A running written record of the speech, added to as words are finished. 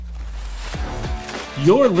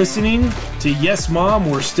You're listening to Yes Mom,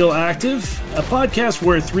 We're Still Active, a podcast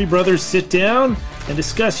where three brothers sit down and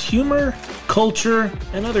discuss humor, culture,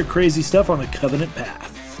 and other crazy stuff on the covenant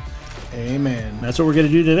path. Amen. That's what we're going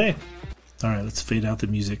to do today. All right, let's fade out the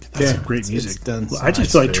music. That's some great music. It's done. Well, I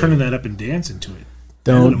just feel like turning that up and dancing to it.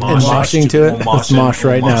 Don't moshing to it. Let's mosh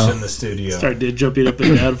right now. In the studio. Start jumping up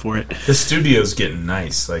and down for it. The studio's getting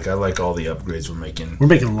nice. Like, I like all the upgrades we're making. We're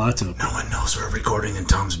making lots of them. No one knows we're recording in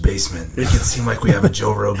Tom's basement. Make it seem like we have a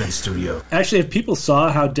Joe Rogan studio. Actually, if people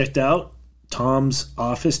saw how decked out Tom's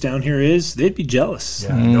office down here is, they'd be jealous.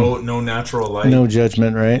 Yeah, no natural light. No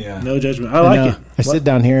judgment, right? Yeah. No judgment. I like it. I sit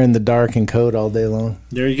down here in the dark and code all day long.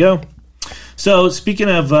 There you go. So, speaking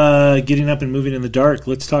of getting up and moving in the dark,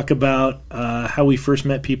 let's talk about how we first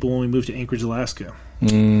met people when we moved to Anchorage, Alaska.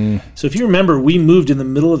 So, if you remember, we moved in the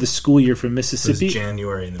middle of the school year from Mississippi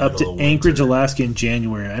January up to Anchorage, Alaska in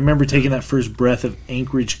January. I remember taking that first breath of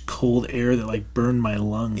Anchorage cold air that like burned my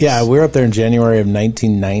lungs. Yeah, we were up there in January of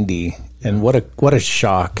 1990, and what a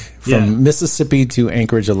shock from Mississippi to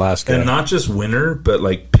Anchorage, Alaska. And not just winter, but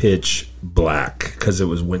like pitch black because it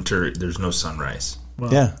was winter. There's no sunrise. Well,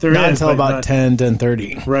 not until about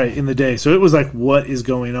 10:30. Right, in the day. So it was like, what is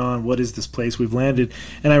going on? What is this place we've landed?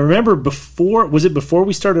 And I remember before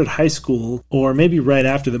we started high school, or maybe right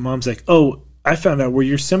after that, Mom's like, oh, I found out where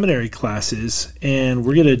your seminary class is, and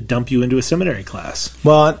we're going to dump you into a seminary class.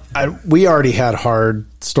 Well, we already had hard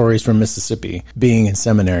stories from Mississippi, being in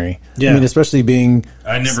seminary. Yeah. I mean, especially being...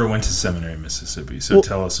 I never went to seminary in Mississippi, so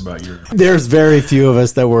tell us about your... There's very few of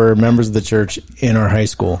us that were members of the church in our high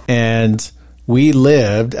school, and... We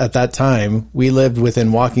lived, at that time,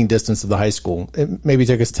 within walking distance of the high school. It maybe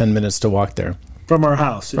took us 10 minutes to walk there. From our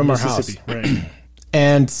house in Mississippi. Right.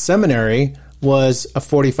 And seminary was a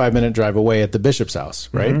 45-minute drive away at the bishop's house,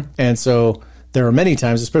 right? Mm-hmm. And so there were many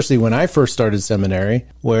times, especially when I first started seminary,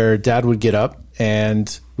 where Dad would get up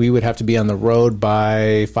and we would have to be on the road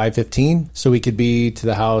by 5:15 so we could be to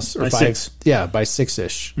the house by 6. Yeah, by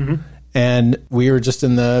 6-ish. Mm-hmm. And we were just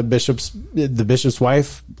in the bishop's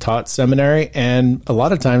wife taught seminary, and a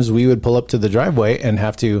lot of times we would pull up to the driveway and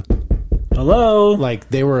have to, hello, like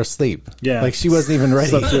they were asleep. Yeah, like she wasn't even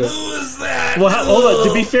ready. Who was that? Well, hold on.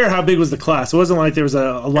 To be fair, how big was the class? It wasn't like there was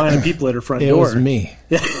a line of people at her front door. It was me.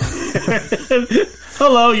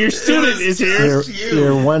 Hello, your student is here.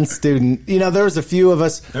 You're one student. You know, there was a few of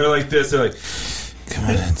us. They're like this. They're like, come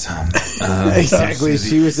on in, Tom. Exactly.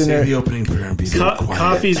 She was in her... the opening prayer and be quiet.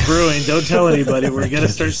 Coffee's brewing. Don't tell anybody. We're going to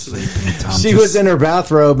start sleeping. She was in her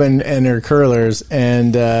bathrobe and her curlers,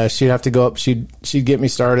 and she'd have to go up. She'd get me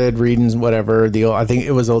started reading whatever. I think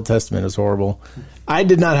it was Old Testament. It was horrible. I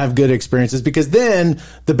did not have good experiences because then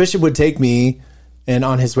the bishop would take me, and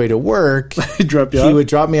on his way to work, he would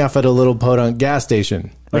drop me off at a little podunk gas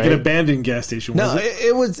station. Like an abandoned gas station, was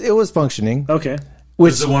it? It was functioning. Okay.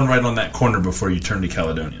 Which is the one right on that corner before you turn to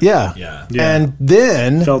Caledonia. Yeah. And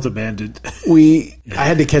then felt abandoned. I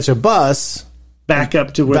had to catch a bus back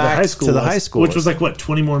up to where the high school was. High school, which was like what,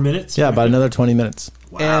 20 more minutes? Yeah, about another 20 minutes.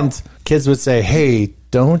 Wow. And kids would say, "Hey,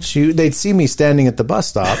 don't you?" They'd see me standing at the bus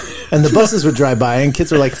stop, and the buses would drive by, and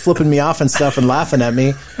kids were like flipping me off and stuff and laughing at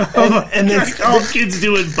me. And then all kids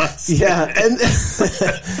doing bus. Yeah,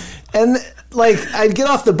 and like I'd get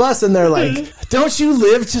off the bus and they're like, "Don't you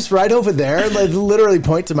live just right over there?" Like literally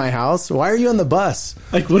point to my house. Why are you on the bus?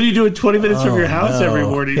 Like, what are you doing 20 minutes from your house every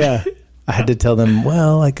morning? Yeah, I had to tell them.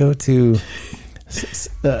 Well, I go to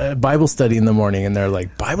Bible study in the morning, and they're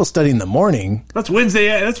like, "Bible study in the morning? That's Wednesday.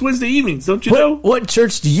 That's Wednesday evenings. Don't you know? What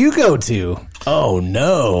church do you go to?" Oh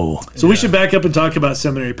no! So we should back up and talk about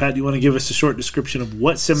seminary. Pat, do you want to give us a short description of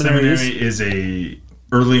what seminary is? Seminary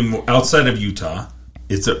is outside of Utah.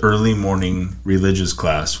 It's an early morning religious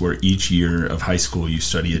class where each year of high school you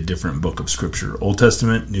study a different book of Scripture. Old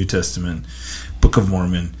Testament, New Testament, Book of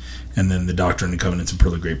Mormon, and then the Doctrine and Covenants of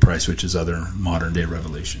Pearl of Great Price, which is other modern-day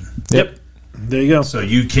revelation. Yep. There you go. So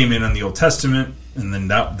you came in on the Old Testament, and then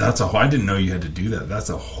that's I didn't know you had to do that. That's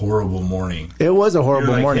a horrible morning. It was a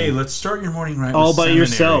horrible morning. Hey, let's start your morning right all with by seminary.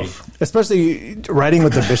 yourself. Especially riding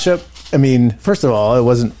with the bishop. I mean, first of all, it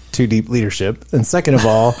wasn't too deep leadership. And second of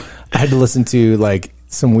all, I had to listen to like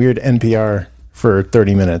some weird NPR for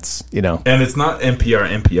 30 minutes, you know. And it's not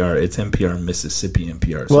NPR, it's NPR Mississippi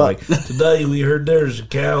NPR. So, well, today we heard there's a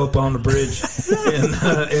cow up on the bridge.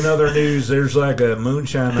 In other news, there's like a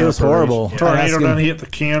moonshine. It was horrible. Yeah. Tornado done hit the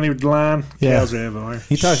county line. Yeah. Cows are everywhere.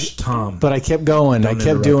 He talked, Tom. But I kept going. I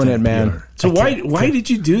kept doing it, man. So why did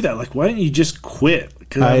you do that? Like, why didn't you just quit?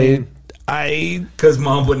 Because because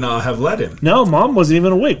Mom would not have let him. No, Mom wasn't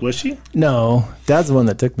even awake, was she? No, Dad's the one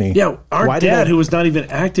that took me. Yeah, our dad, who was not even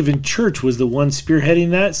active in church, was the one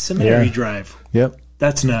spearheading that seminary drive. Yep.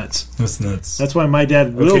 That's nuts. That's nuts. That's why my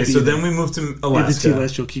dad will be. Okay, so then we moved to in the Alaska.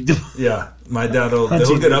 Celestial Kingdom. Yeah, my dad will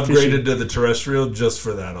Hunting get and upgraded fishing. to the terrestrial just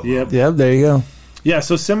for that alone. Yep. Yep, there you go. Yeah,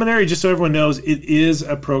 so seminary, just so everyone knows, it is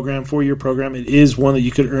a program, 4-year program. It is one that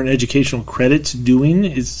you could earn educational credits doing.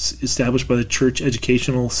 It's established by the church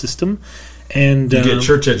educational system. And You get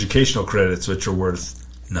church educational credits, which are worth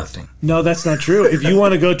nothing. no, that's not true. If you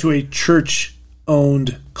want to go to a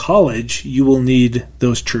church-owned college, you will need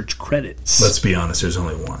those church credits. Let's be honest, there's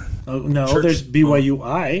only one. Oh, no, Church. there's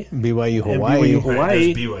BYU-I BYU and Hawaii. BYU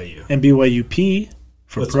Hawaii There's BYU. and BYU-P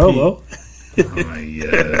for What's Provo. Oh my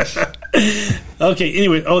gosh. Okay,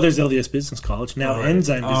 anyway, there's LDS Business College, now All right.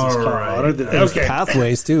 Enzyme Business All College. right. There's Okay.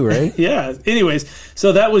 pathways too, right? Yeah. Anyways,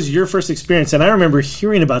 so that was your first experience, and I remember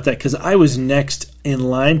hearing about that because I was next in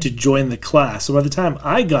line to join the class. So by the time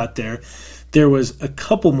I got there was a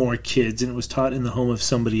couple more kids, and it was taught in the home of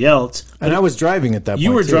somebody else. And I was driving at that point.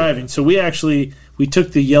 You were too. driving, so we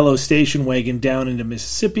took the yellow station wagon down into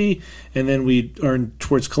Mississippi, and then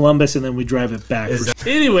towards Columbus, and then we drive it back.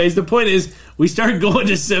 Anyways, the point is, we started going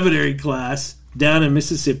to seminary class down in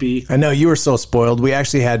Mississippi. I know you were so spoiled. We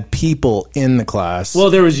actually had people in the class. Well,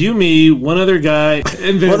 there was you, me, one other guy,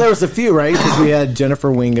 and then Well, there was a few, right? Because we had Jennifer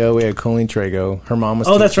Wingo, we had Colleen Trago. Her mom was.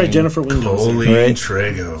 that's right, teaching. Jennifer Wingo. Holy Right.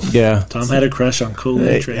 Trago. Yeah, Tom had a crush on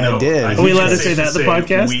Colleen Trago. I did. Are we allowed to say that in the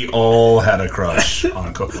podcast? We all had a crush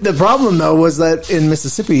on Colleen. The problem though was that in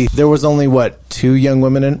Mississippi there was only 2 young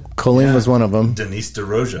women in. Colleen was one of them. Denise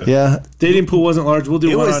DeRoja. Yeah, Dating pool wasn't large. We'll do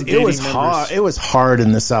it one was. on It dating was members. hard. It was hard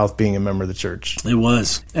in the South being a member of the church. It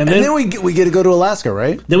was. And And then then we get to go to Alaska,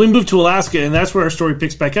 right? we moved to Alaska, and that's where our story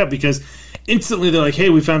picks back up because instantly they're like,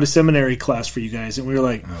 hey, we found a seminary class for you guys. And we were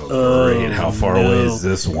like, Great. How far no. away is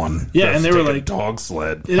this one? Yeah, Let's and they were take a like- dog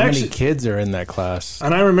sled. It How actually, many kids are in that class?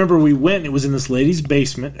 and I remember we went, and it was in this lady's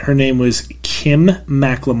basement. Her name was Kim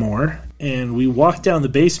McLemore. And we walked down the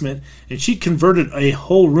basement, and she converted a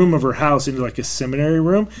whole room of her house into like a seminary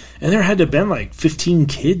room. And there had to have been 15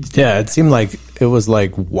 kids. Yeah, it seemed like it was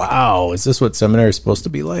like, wow, is this what seminary is supposed to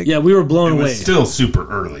be like? Yeah, we were blown It away. was still super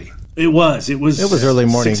early. It was early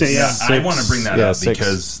morning. 6 a.m. I want to bring that up 6.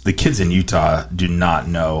 because the kids in Utah do not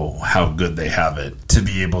know how good they have it to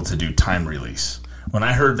be able to do time release. When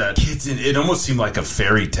I heard that, it almost seemed like a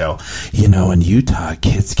fairy tale. In Utah,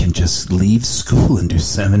 kids can just leave school and do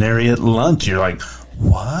seminary at lunch. You're like,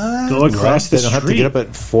 what? Go across They the don't street. have to get up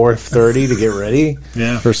at 4:30 to get ready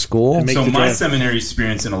for school. And make So the my drive. seminary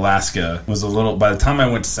experience in Alaska was a little. By the time I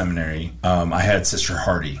went to seminary, I had Sister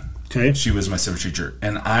Hardy. Okay. She was my civic teacher,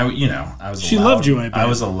 and I was. She loved you, I bet. I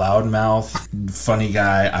was a loudmouth, funny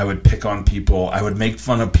guy. I would pick on people. I would make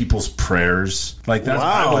fun of people's prayers. Like that.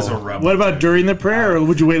 Wow. I was a rebel. What about during the prayer, or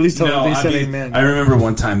would you wait at least till No, they I said mean, amen? I remember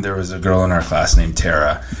one time there was a girl in our class named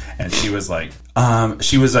Tara, and she was like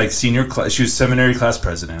senior class. She was seminary class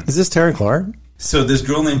president. Is this Tara Clark? So this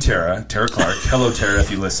girl named Tara Clark. Hello, Tara, if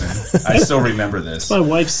you listen. I still remember this. My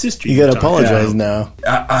wife's sister. You got to talking apologize about.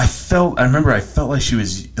 now. I remember I felt like she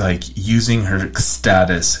was like using her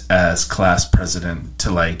status as class president to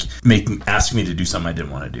ask me to do something I didn't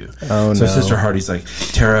want to do. Oh, so no. Sister Hardy's like,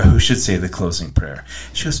 Tara, who should say the closing prayer?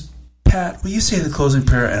 She goes, Pat, will you say the closing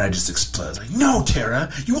prayer? And I just exploded. I was like, no,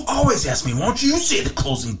 Tara, you always ask me, won't you say the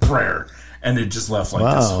closing prayer? And it just left like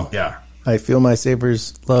Wow. this. Yeah. I feel my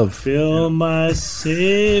Savior's love. Feel my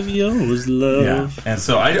Savior's love. Yeah. And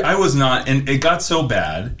so I was not, and it got so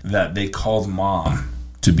bad that they called Mom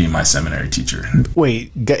to be my seminary teacher.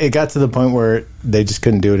 Wait, it got to the point where they just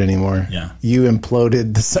couldn't do it anymore. Yeah. You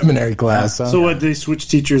imploded the seminary class. Huh? So what? They switch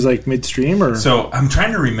teachers midstream, or So I'm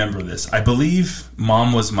trying to remember this. I believe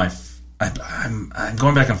Mom was my. I'm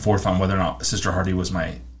going back and forth on whether or not Sister Hardy was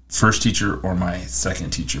my first teacher or my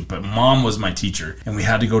second teacher, but Mom was my teacher, and we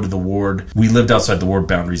had to go to the ward. We lived outside the ward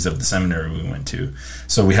boundaries of the seminary we went to,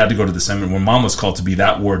 so we had to go to the seminary. When Mom was called to be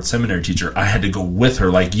that ward seminary teacher, I had to go with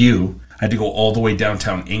her, like you. I had to go all the way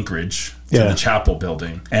downtown Anchorage to the chapel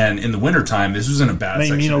building. And in the wintertime, this was in a bad you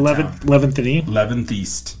section mean of 11th, town. 11th and E? 11th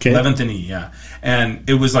East. Okay. 11th and E, yeah. And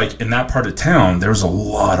it was in that part of town, there was a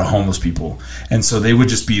lot of homeless people. And so they would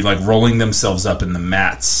just be rolling themselves up in the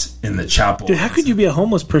mats in the chapel. Dude, how could you be a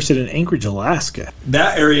homeless person in Anchorage, Alaska?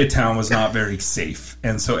 That area of town was not very safe.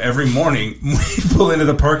 And so every morning, we'd pull into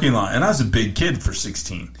the parking lot. And I was a big kid for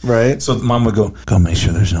 16. Right. So Mom would go make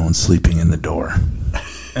sure there's no one sleeping in the door.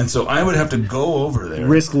 And so I would have to go over there.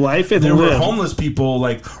 Risk life and There were live. homeless people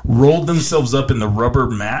rolled themselves up in the rubber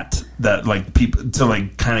mat that people to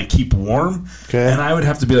kind of keep warm. Okay. And I would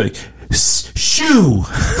have to be like, shoo,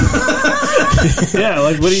 Yeah,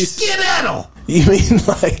 what do you... skedaddle. You mean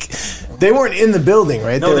they weren't in the building,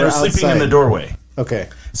 right? No, they were outside. sleeping in the doorway. Okay.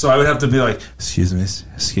 So I would have to be like, excuse me, sir.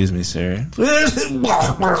 Excuse me, sir,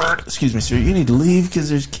 you need to leave because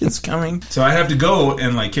there's kids coming. So I have to go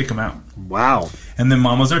and like kick them out. Wow. And then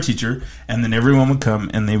Mom was our teacher, and then everyone would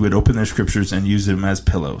come and they would open their scriptures and use them as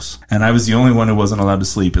pillows. And I was the only one who wasn't allowed to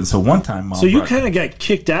sleep. And so one time, Mom. So you kind of got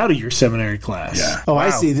kicked out of your seminary class. Yeah. Oh, wow. I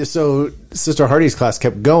see. So Sister Hardy's class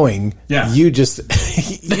kept going. Yeah. You just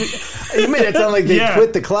you made it sound like they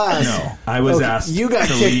quit the class. No, I was asked. You got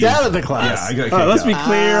to kicked leave. out of the class. Yeah, I got kicked out. Let's be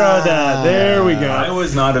clear on that. There we go. I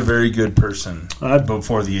was not a very good person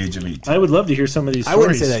before the age of 18. I would love to hear some of these stories. I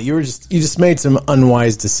wouldn't say that. You just made some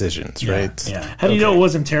unwise decisions, right? Yeah. How do you know it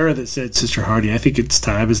wasn't Tara that said, Sister Hardy, I think it's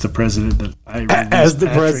time as the president that I as the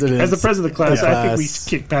president of the class, Yeah. I think we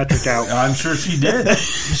kicked Patrick out. I'm sure she did.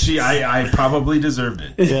 I probably deserved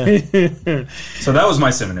it. Yeah. So that was my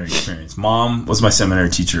seminary experience. Mom was my seminary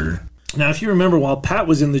teacher. Now, if you remember, while Pat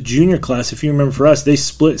was in the junior class, if you remember for us, they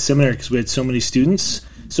split seminary because we had so many students.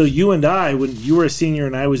 So you and I, when you were a senior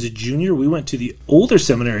and I was a junior, we went to the older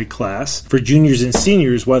seminary class for juniors and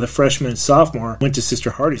seniors, while the freshman and sophomore went to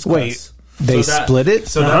Sister Hardy's class. Wait. They split it?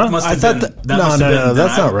 So that must have been... No,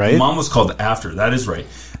 that's not right. Mom was called after. That is right.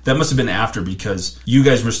 That must have been after because you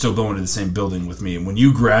guys were still going to the same building with me. And when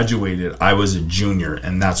you graduated, I was a junior,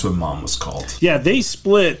 and that's what Mom was called. Yeah, they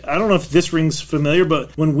split. I don't know if this rings familiar, but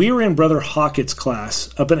when we were in Brother Hockett's class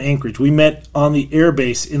up in Anchorage, we met on the air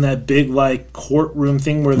base in that big, like, courtroom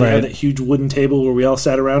thing where they had that huge wooden table where we all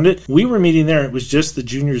sat around it. We were meeting there. It was just the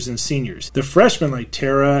juniors and seniors. The freshmen, like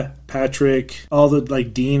Tara, Patrick, all the,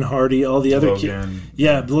 like, Dean Hardy, all the other kids.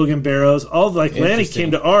 Yeah, Logan Barrows. All, like, Lanny came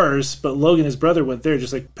to ours, but Logan, his brother, went there,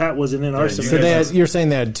 just like Pat wasn't in our seminary. So you're saying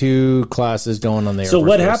they had two classes going on there. So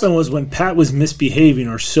what happened was when Pat was misbehaving,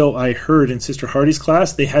 or so I heard in Sister Hardy's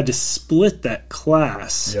class, they had to split that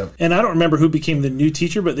class. Yep. And I don't remember who became the new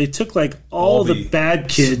teacher, but they took like all the bad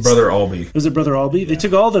kids. Brother Albee. Was it Brother Albee? Yeah. They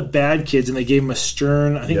took all the bad kids and they gave him a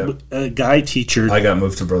stern, I think, a guy teacher. I got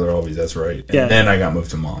moved to Brother Albee, that's right. And then I got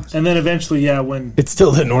moved to Mom's. And then eventually, when... It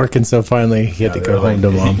still didn't work, and so finally he had to go home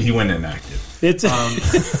to Mom. He went inactive. It's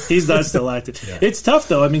he's not still active. Yeah. It's tough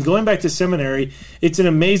though. I mean, going back to seminary, it's an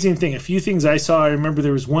amazing thing. A few things I saw. I remember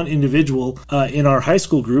there was one individual in our high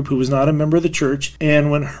school group who was not a member of the church,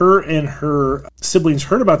 and when her and her siblings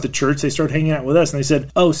heard about the church, they started hanging out with us, and they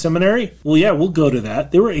said, "Oh, seminary? Well, yeah, we'll go to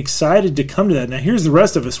that." They were excited to come to that. Now, here's the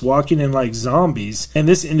rest of us walking in like zombies, and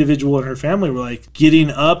this individual and her family were like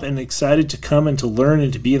getting up and excited to come and to learn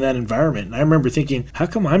and to be in that environment. And I remember thinking, how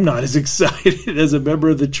come I'm not as excited as a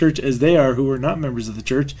member of the church as they are, who are not members of the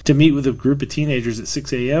church, to meet with a group of teenagers at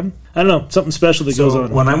 6 a.m.? I don't know, something special that goes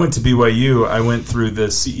on. When I went to BYU, I went through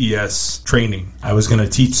the CES training. I was going to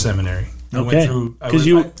teach seminary. Okay, because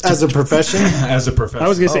you as a profession, as a profession. I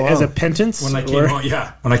was going to say as a penance. When I came home,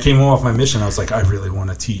 when I came home off my mission, I was like, I really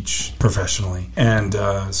want to teach professionally, and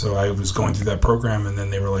so I was going through that program, and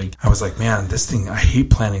then they were like, I was like, man, this thing, I hate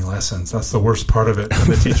planning lessons. That's the worst part of it.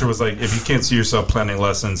 And the teacher was like, if you can't see yourself planning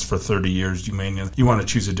lessons for 30 years, you want to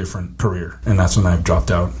choose a different career, and that's when I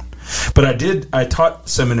dropped out. But I taught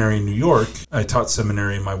seminary in New York. I taught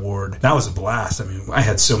seminary in my ward. That was a blast. I mean, I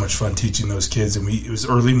had so much fun teaching those kids. And it was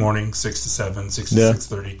early morning, 6 to 7, 6 to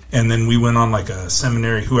 6:30. And then we went on like a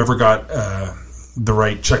seminary. Whoever got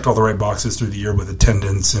checked all the right boxes through the year with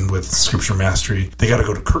attendance and with scripture mastery, they got to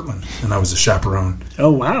go to Kirtland. And I was a chaperone.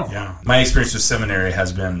 Oh, wow. Yeah. My experience with seminary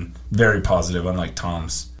has been very positive, unlike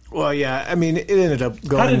Tom's. Well, yeah, I mean, it ended up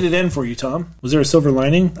going... How did it end for you, Tom? Was there a silver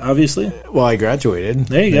lining, obviously? Well, I graduated.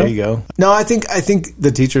 There you go. No, I think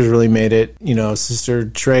the teachers really made it. You know, Sister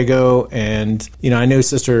Trago and, I knew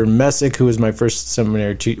Sister Messick, who was my first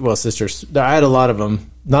seminary teacher. Well, sisters, I had a lot of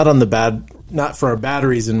them. Not for a bad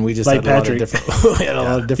reason. We just like had Patrick. A lot of different. We had a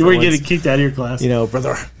lot of different. You were ones. getting kicked out of your class.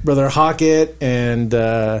 Brother Hockett and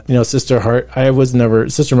Sister Hart.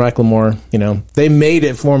 Sister Macklemore. They made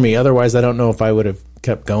it for me. Otherwise, I don't know if I would have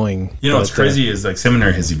kept going. What's crazy is like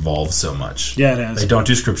seminary has evolved so much. Yeah, it has. They don't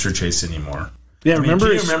do scripture chase anymore. Yeah, remember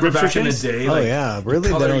back in the day? Oh, yeah. Really?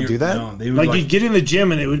 They don't do that? No, they would you'd get in the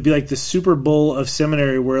gym and it would be like the Super Bowl of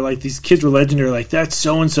seminary where like these kids were legendary. Like, that's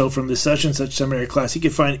so-and-so from the such and such seminary class. He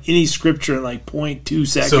could find any scripture in like 0.2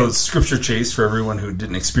 seconds. So scripture chase, for everyone who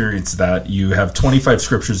didn't experience that, you have 25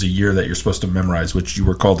 scriptures a year that you're supposed to memorize, which you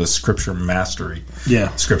were called a scripture mastery. Yeah.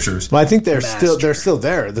 Scriptures. Well, I think they're still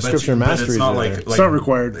there. The scripture mastery is there. It's not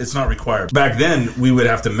required. It's not required. Back then, we would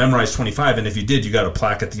have to memorize 25, and if you did, you got a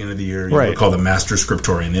plaque at the end of the year. You were called the master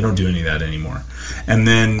scriptorian. They don't do any of that anymore. And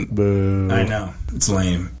then, Boo. I know. It's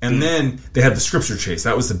lame. And then they had the scripture chase.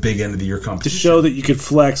 That was the big end of the year To competition. show that you could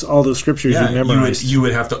flex all those scriptures you memorized. You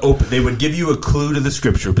would have to open. They would give you a clue to the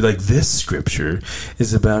scripture. Be like, this scripture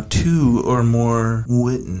is about 2 or more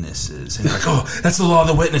witnesses. And you're like, oh, that's the law of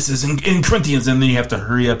the witnesses in Corinthians. And then you have to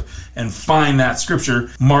hurry up and find that scripture,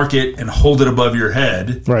 mark it, and hold it above your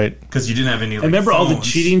head. Right. Because you didn't have any, like, I remember all the phones.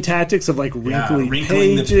 cheating tactics of like wrinkling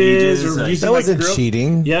the pages. pages, Or like- using, That wasn't like,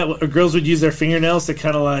 cheating. Yeah, or girls would use their fingernails to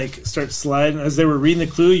kind of like start sliding. As they were reading the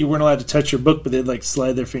clue, you weren't allowed to touch your book, but they'd like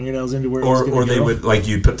slide their fingernails into where it was Or gonna they go. would, like,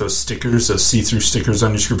 you'd put those stickers, those see-through stickers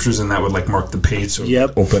on your scriptures, and that would, like, mark the page so it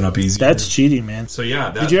would open up easy. That's cheating, man. So,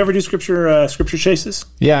 yeah. Did you ever do scripture chases?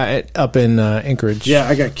 Yeah, up in Anchorage. Yeah,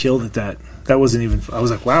 I got killed at that. That wasn't even. I was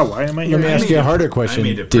like, wow, why am I here? Let me ask you a harder question.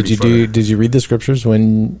 made it Did you pretty fun. did you read the scriptures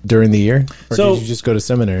during the year, or So- did you just go to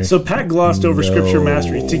seminary? So Pat glossed over scripture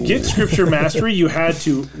mastery. To get scripture mastery, you had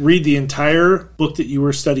to read the entire book that you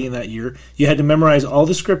were studying that year. You had to memorize all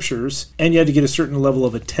the scriptures, and you had to get a certain level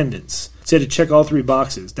of attendance. So you had to check all 3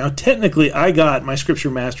 boxes. Now, technically, I got my scripture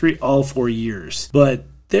mastery all 4 years, but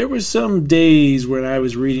there were some days when I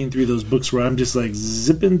was reading through those books where I'm just like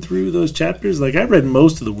zipping through those chapters. Like I read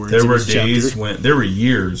most of the words. There in were each days chapter. there were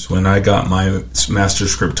years when I got my master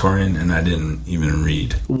scriptorian and I didn't even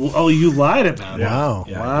read. Oh, you lied about it. Wow.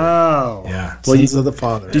 Yeah. Wow. Yeah. Well, Sons of the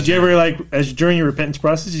Father. Did you ever during your repentance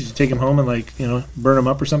process? Did you take them home and burn them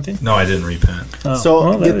up or something? No, I didn't repent. Oh, So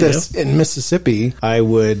well, there get you this: in Mississippi, I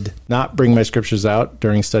would not bring my scriptures out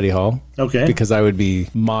during study hall. Okay. Because I would be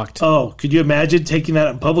mocked. Oh, could you imagine taking that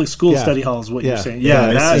in public school Yeah. study hall is what you're saying? Yeah,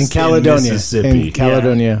 Yeah, Miss- that's in Caledonia, Mississippi. in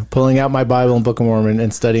Caledonia, pulling out my Bible and Book of Mormon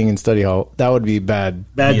and studying in study hall. That would be bad.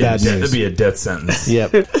 Bad bad news. news. That'd be a death sentence.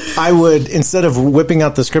 Yep. I would, instead of whipping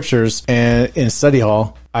out the scriptures and in study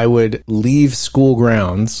hall, I would leave school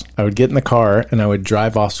grounds. I would get in the car and I would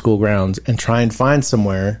drive off school grounds and try and find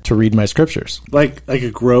somewhere to read my scriptures. like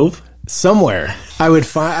a grove. Somewhere. I would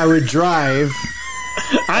drive.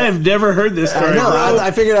 I have never heard this story. No,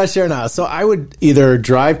 I figured I'd share now. So I would either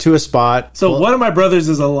drive to a spot. So one of my brothers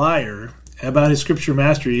is a liar about his scripture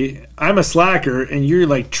mastery. I'm a slacker, and you're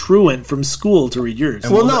like truant from school to read yours.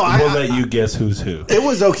 Well, no, we'll let you guess who's who. It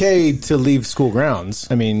was okay to leave school grounds.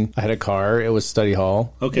 I mean, I had a car. It was study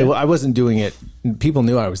hall. Okay. I wasn't doing it. People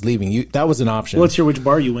knew I was leaving. That was an option. Let's hear which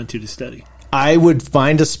bar you went to study. I would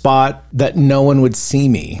find a spot that no one would see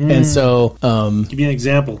me. And so Give me an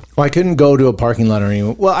example. I couldn't go to a parking lot or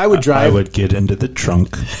anything. Well, I would drive. I would get into the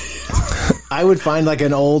trunk. I would find like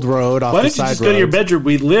an old road off Why the didn't you side just go to your roads. bedroom?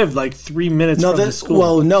 We lived like 3 minutes from the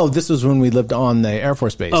school. No, this was when we lived on the Air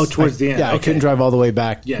Force Base. Oh, towards the end. Yeah, I Okay. couldn't drive all the way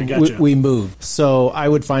back. Yeah, gotcha. We moved. So I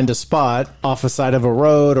would find a spot off the side of a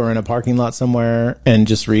road or in a parking lot somewhere and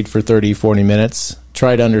just read for 30, 40 minutes.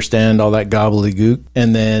 Try to understand all that gobbledygook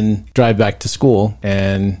and then drive back to school.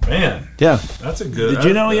 And Man, yeah, that's a good. Did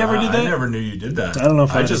you know you ever did that? I never knew you did that. I don't know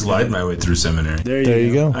if I just ever lied did. my way through seminary. there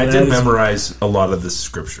you go. I That did is- memorize a lot of the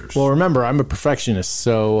scriptures. well, remember, I'm a perfectionist.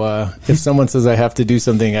 So if someone says I have to do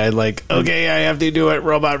something, I okay, I have to do it.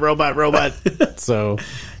 Robot. So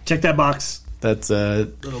Check that box. that's a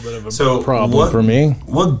little bit of a So problem for me.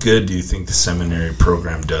 What good do you think the seminary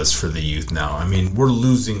program does for the youth now? I mean, we're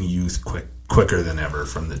losing youth quicker than ever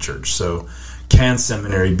from the church. So can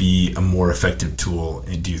seminary be a more effective tool,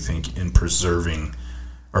 do you think, in preserving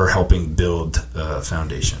or helping build a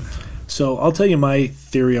foundation? So I'll tell you my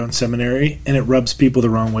theory on seminary, and it rubs people the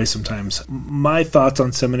wrong way sometimes. My thoughts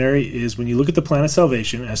on seminary is when you look at the plan of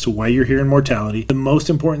salvation as to why you're here in mortality, the most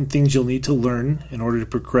important things you'll need to learn in order to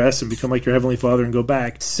progress and become like your Heavenly Father and go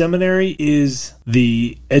back. Seminary is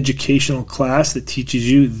the educational class that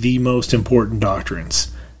teaches you the most important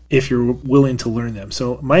doctrines, if you're willing to learn them.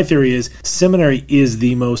 So my theory is seminary is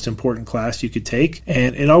the most important class you could take,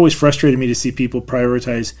 and it always frustrated me to see people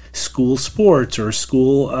prioritize school sports or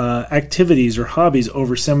school activities or hobbies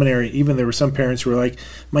over seminary. Even there were some parents who were like,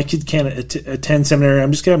 my kid can't attend seminary,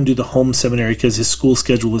 I'm just going to have him do the home seminary because his school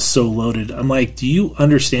schedule is so loaded. I'm like, do you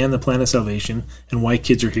understand the plan of salvation and why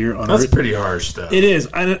kids are here on That's earth? pretty harsh, though. It is.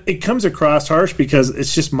 It comes across harsh because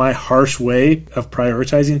it's just my harsh way of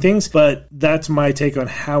prioritizing things. But that's my take on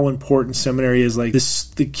how important seminary is. Like this,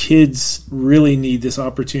 the kids really need this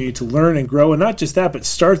opportunity to learn and grow, and not just that, but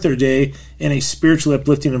start their day in a spiritually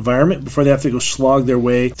uplifting environment before they have to go slog their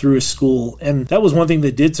way through a school. And that was one thing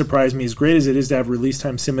that did surprise me. As great as it is to have release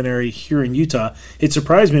time seminary here in Utah, it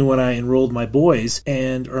surprised me when I enrolled my boys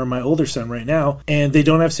or my older son right now, and they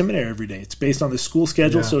don't have seminary every day. It's based on the school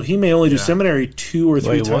schedule, so he may only do seminary 2 or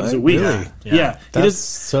 3 times a week. Really? Yeah. That's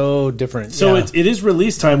so different. So Yeah. it is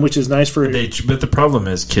release time, which is nice for But the problem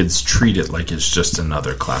is kids treat it like it's just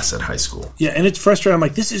another class at high school. and it's frustrating. I'm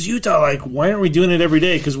like, this is Utah. Like, why aren't we doing it every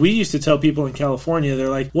day? Because we used to tell people people in California, they're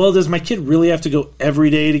like, well, does my kid really have to go every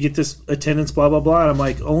day to get this attendance, blah, blah, blah? And I'm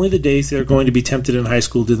like, only the days they're going to be tempted in high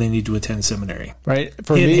school do they need to attend seminary. Right.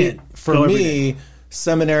 For me,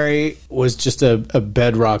 seminary was just a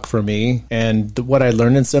bedrock for me. And what I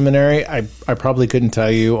learned in seminary, I probably couldn't tell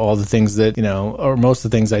you all the things that, or most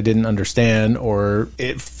of the things I didn't understand, or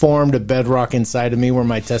it formed a bedrock inside of me where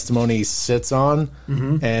my testimony sits on.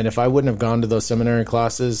 Mm-hmm. And if I wouldn't have gone to those seminary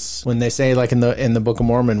classes, when they say, like in the Book of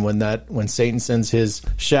Mormon, when Satan sends his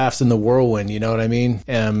shafts in the whirlwind, you know what I mean?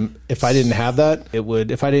 If I didn't have that,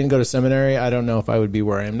 if I didn't go to seminary, I don't know if I would be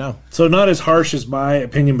where I am now. So not as harsh as my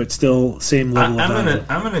opinion, but still same level of value.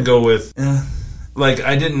 I'm gonna go with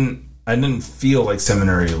I didn't feel like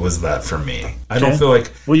seminary was that for me. I don't feel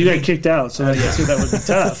like... Well, you got kicked out, so I guess that would be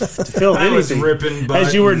tough to feel anything. I was ripping buttons.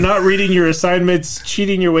 As you were not reading your assignments,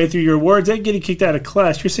 cheating your way through your awards, and getting kicked out of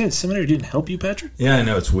class. You're saying seminary didn't help you, Patrick? Yeah, I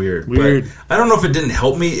know, it's weird. But I don't know if it didn't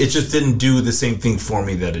help me. It just didn't do the same thing for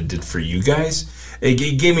me that it did for you guys.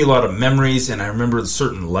 It gave me a lot of memories, and I remember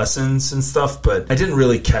certain lessons and stuff, but I didn't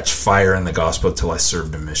really catch fire in the gospel until I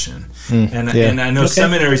served a mission. And I know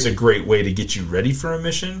seminary is a great way to get you ready for a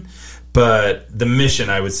mission, but the mission,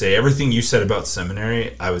 I would say, everything you said about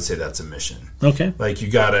seminary, I would say that's a mission. Okay. Like, you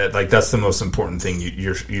gotta, that's the most important thing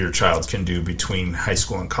your child can do between high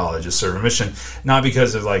school and college is serve a mission. Not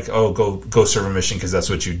because of go serve a mission because that's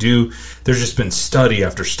what you do. There's just been study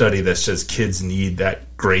after study that says kids need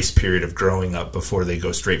that grace period of growing up before they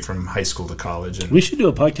go straight from hii school to college. And we should do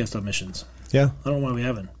a podcast on missions. Yeah. I don't know why we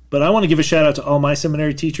haven't. But I want to give a shout out to all my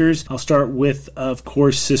seminary teachers. I'll start with, of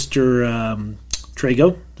course, Sister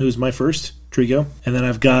Trago, who's my first, Trigo. And then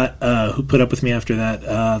I've got, who put up with me after that,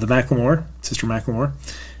 the Macklemore, Sister Macklemore.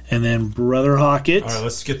 And then Brother Hockett. All right,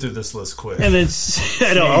 let's get through this list quick. And then,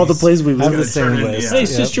 I know, all the places we've lived. I have the same list. Hey,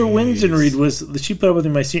 Sister Winsenreed she put up with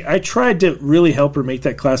me my senior. I tried to really help her make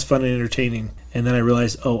that class fun and entertaining. And then I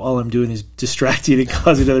realized, all I'm doing is distracting and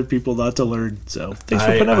causing other people not to learn. So thanks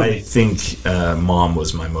for putting up with me. I think Mom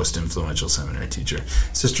was my most influential seminary teacher.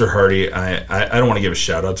 Sister Hardy, I don't want to give a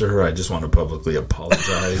shout out to her. I just want to publicly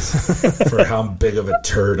apologize for how big of a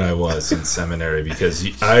turd I was in seminary, because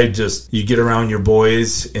you get around your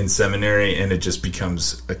boys in seminary and it just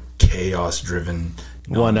becomes a chaos-driven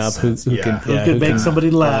one up who can make somebody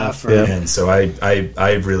laugh. And so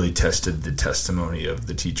I really tested the testimony of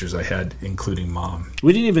the teachers I had, including Mom.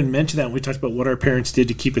 We didn't even mention that when we talked about what our parents did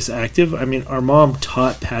to keep us active. I mean, our mom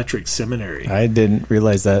taught Patrick seminary. I didn't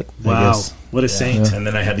realize that. Wow. What a saint. Yeah. And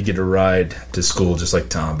then I had to get a ride to school just like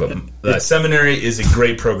Tom. But seminary is a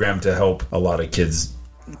great program to help a lot of kids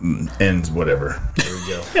and whatever. There we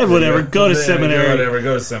go. And whatever. Go to seminary.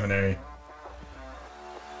 Go to seminary.